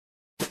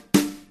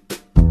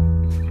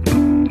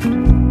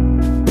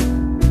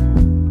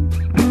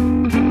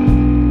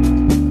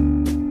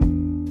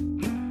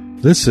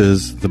This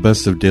is the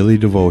Best of Daily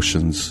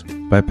Devotions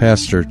by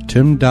Pastor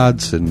Tim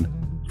Dodson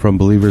from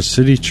Believers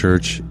City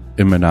Church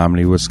in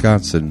Menominee,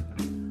 Wisconsin.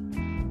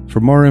 For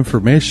more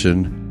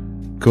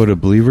information, go to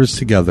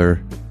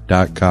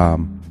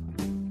believerstogether.com.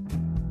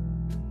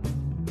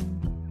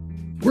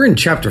 We're in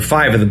chapter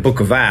 5 of the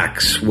book of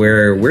Acts,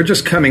 where we're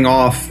just coming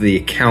off the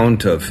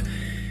account of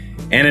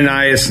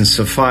Ananias and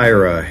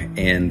Sapphira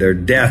and their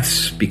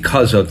deaths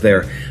because of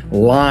their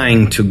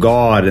lying to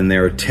God and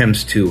their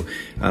attempts to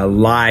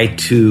lie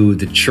to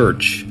the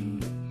church.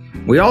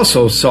 We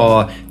also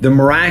saw the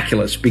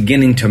miraculous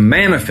beginning to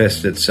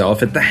manifest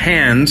itself at the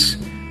hands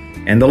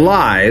and the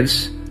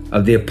lives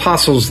of the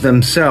apostles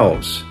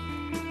themselves.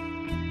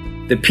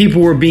 The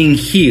people were being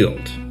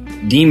healed.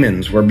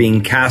 Demons were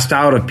being cast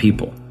out of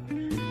people.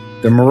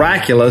 The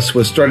miraculous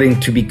was starting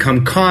to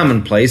become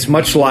commonplace,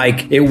 much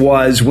like it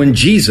was when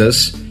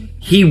Jesus,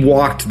 he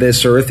walked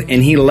this earth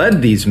and he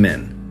led these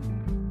men.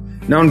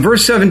 Now in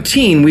verse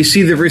 17, we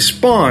see the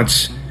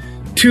response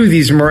to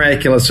these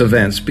miraculous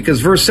events,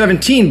 because verse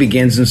 17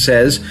 begins and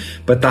says,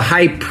 "But the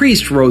high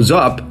priest rose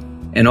up,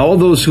 and all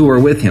those who were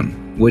with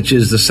him," which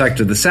is the sect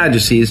of the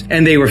Sadducees,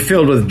 "and they were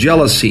filled with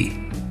jealousy,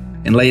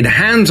 and laid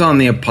hands on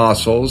the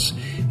apostles,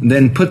 and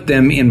then put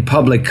them in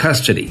public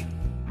custody."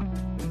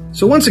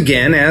 So once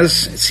again, as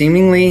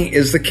seemingly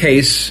is the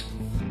case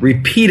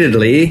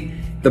repeatedly,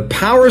 the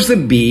powers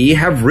that be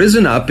have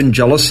risen up in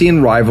jealousy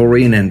and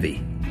rivalry and envy,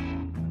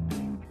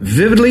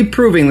 vividly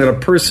proving that a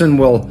person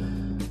will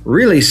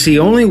really see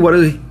only what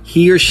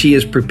he or she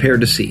is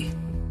prepared to see.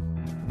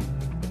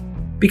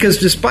 Because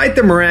despite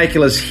the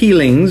miraculous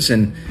healings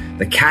and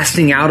the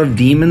casting out of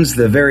demons,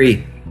 the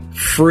very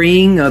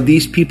freeing of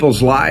these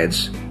people's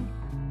lives,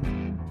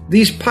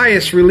 these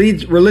pious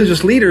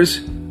religious leaders,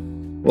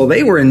 well,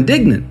 they were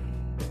indignant.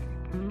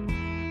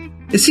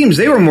 It seems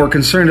they were more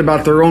concerned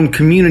about their own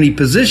community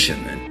position,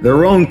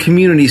 their own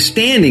community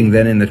standing,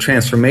 than in the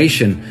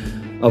transformation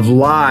of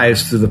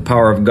lives through the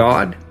power of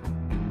God.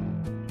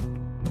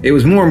 It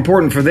was more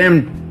important for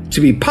them to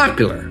be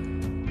popular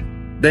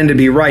than to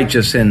be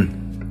righteous and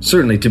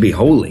certainly to be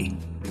holy.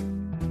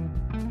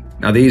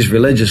 Now, these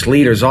religious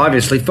leaders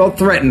obviously felt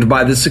threatened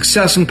by the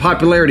success and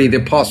popularity of the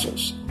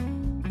apostles.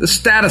 The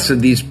status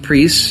of these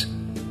priests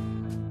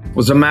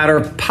was a matter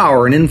of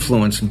power and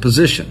influence and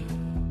position.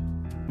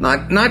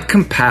 Not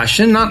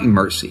compassion, not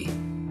mercy.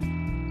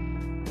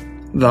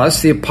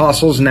 Thus, the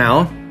apostles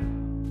now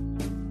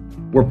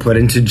were put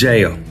into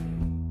jail.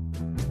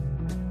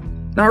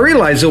 Now, I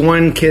realize that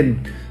one could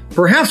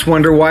perhaps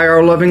wonder why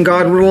our loving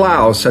God would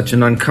allow such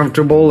an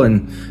uncomfortable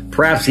and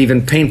perhaps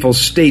even painful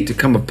state to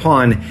come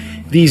upon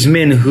these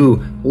men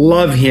who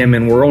love Him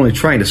and were only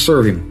trying to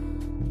serve Him.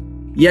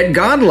 Yet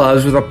God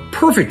loves with a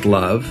perfect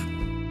love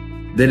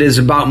that is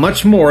about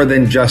much more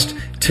than just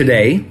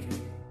today,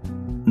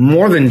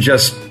 more than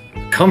just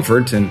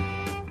comfort, and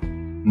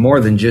more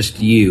than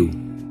just you.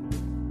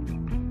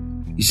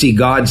 You see,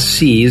 God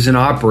sees and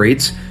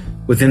operates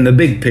within the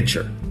big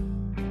picture.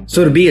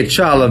 So to be a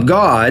child of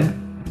God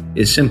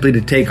is simply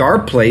to take our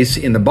place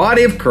in the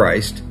body of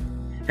Christ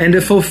and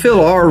to fulfill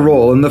our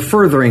role in the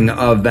furthering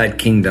of that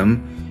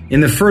kingdom,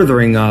 in the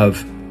furthering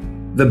of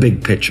the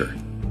big picture.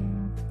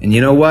 And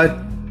you know what?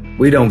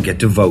 We don't get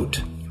to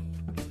vote.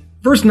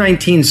 Verse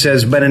 19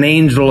 says, "But an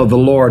angel of the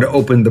Lord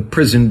opened the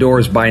prison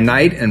doors by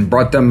night and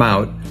brought them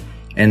out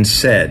and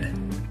said,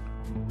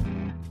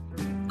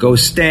 'Go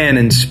stand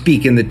and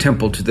speak in the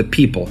temple to the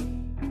people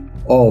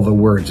all the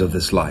words of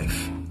this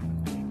life.'"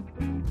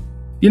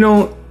 You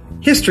know,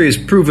 history has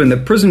proven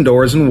that prison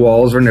doors and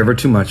walls are never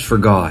too much for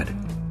God.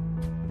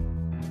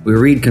 We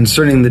read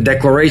concerning the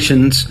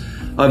declarations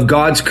of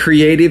God's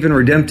creative and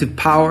redemptive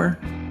power.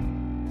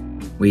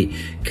 We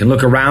can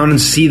look around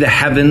and see the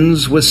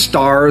heavens with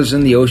stars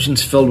and the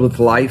oceans filled with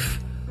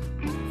life.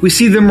 We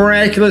see the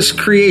miraculous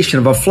creation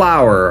of a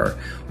flower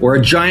or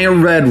a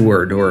giant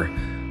redwood or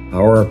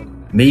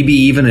maybe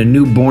even a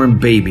newborn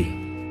baby.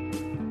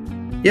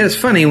 Yet it's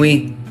funny,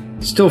 we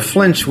still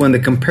flinch when the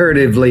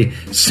comparatively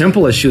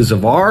simple issues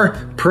of our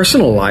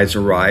personal lives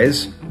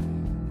arise.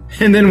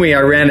 And then we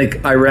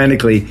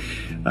ironically,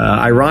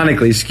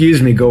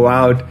 go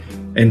out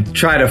and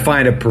try to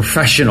find a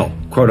professional,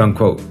 quote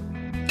unquote,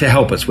 to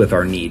help us with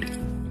our need.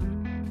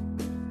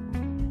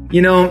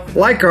 You know,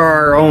 like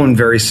our own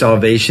very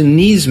salvation,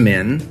 these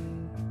men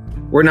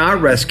were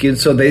not rescued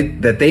so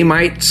that they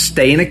might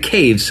stay in a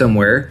cave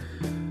somewhere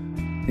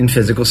in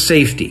physical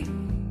safety.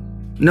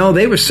 No,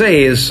 they were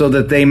saved so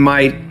that they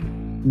might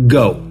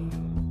go.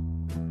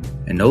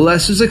 And no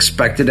less is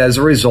expected as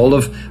a result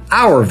of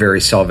our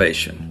very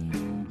salvation.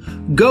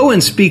 Go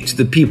and speak to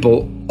the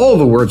people all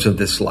the words of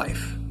this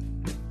life.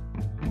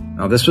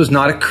 Now, this was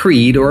not a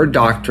creed or a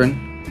doctrine,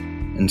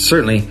 and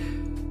certainly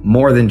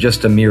more than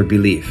just a mere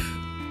belief.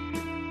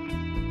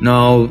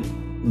 No,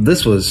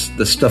 this was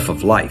the stuff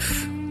of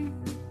life.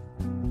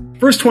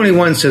 Verse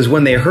 21 says,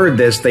 "When they heard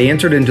this, they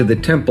entered into the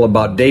temple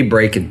about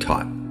daybreak and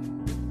taught.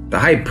 The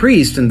high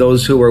priest and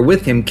those who were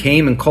with him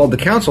came and called the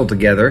council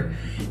together,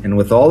 and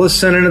with all the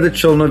senate of the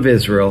children of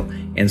Israel,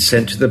 and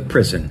sent to the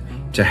prison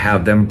to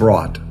have them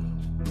brought."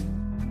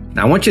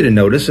 Now, I want you to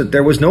notice that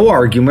there was no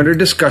argument or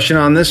discussion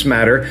on this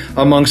matter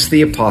amongst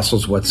the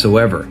apostles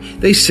whatsoever.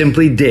 They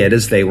simply did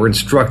as they were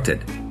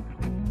instructed.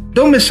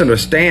 Don't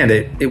misunderstand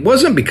it. It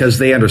wasn't because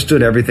they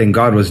understood everything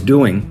God was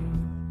doing,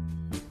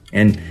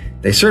 and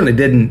they certainly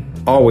didn't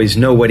always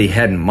know what He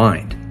had in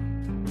mind.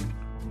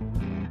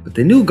 But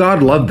they knew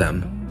God loved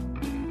them,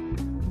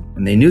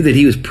 and they knew that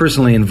He was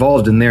personally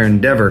involved in their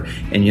endeavor,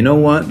 and you know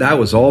what? That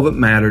was all that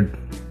mattered.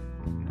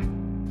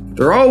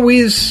 There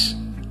always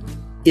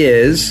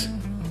is,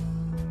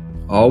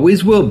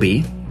 always will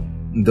be,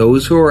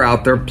 those who are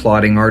out there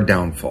plotting our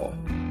downfall.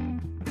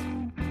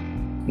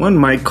 One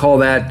might call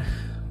that,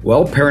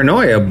 well,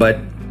 paranoia, but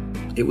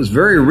it was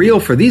very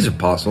real for these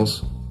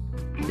apostles.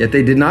 Yet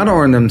they did not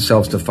arm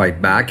themselves to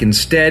fight back.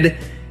 Instead,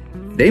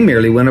 they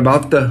merely went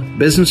about the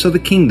business of the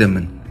kingdom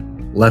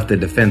and left the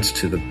defense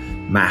to the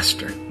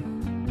master.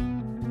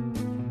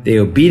 They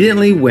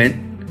obediently went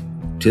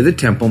to the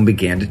temple and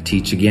began to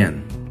teach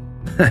again.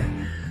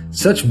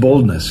 Such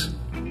boldness.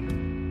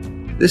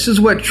 This is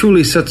what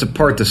truly sets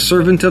apart the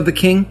servant of the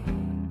king.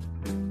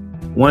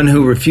 One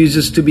who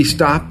refuses to be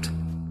stopped.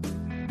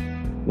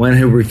 One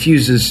who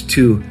refuses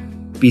to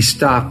be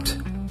stopped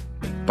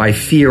by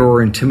fear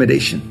or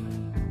intimidation.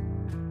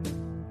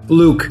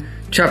 Luke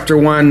chapter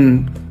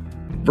 1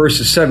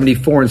 verses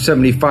 74 and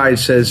 75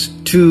 says,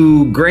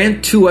 "To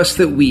grant to us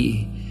that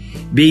we,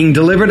 being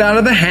delivered out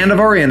of the hand of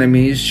our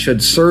enemies,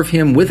 should serve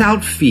Him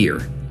without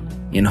fear,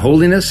 in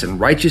holiness and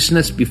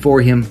righteousness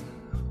before Him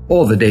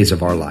all the days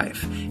of our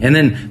life." And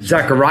then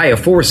Zechariah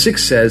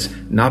 4:6 says,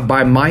 "Not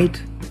by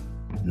might,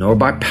 nor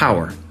by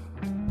power,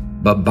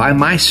 but by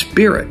my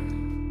Spirit,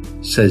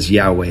 says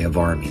Yahweh of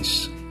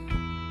armies."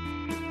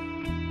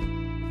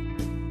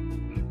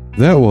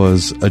 That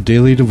was a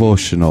daily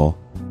devotional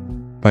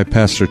by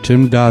Pastor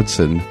Tim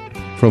Dodson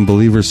from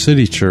Believer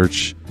City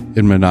Church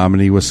in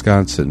Menominee,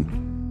 Wisconsin.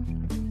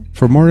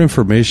 For more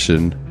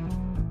information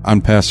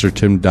on Pastor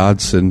Tim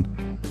Dodson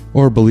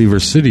or Believer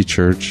City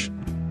Church,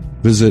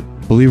 visit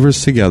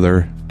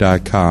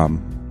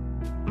believerstogether.com.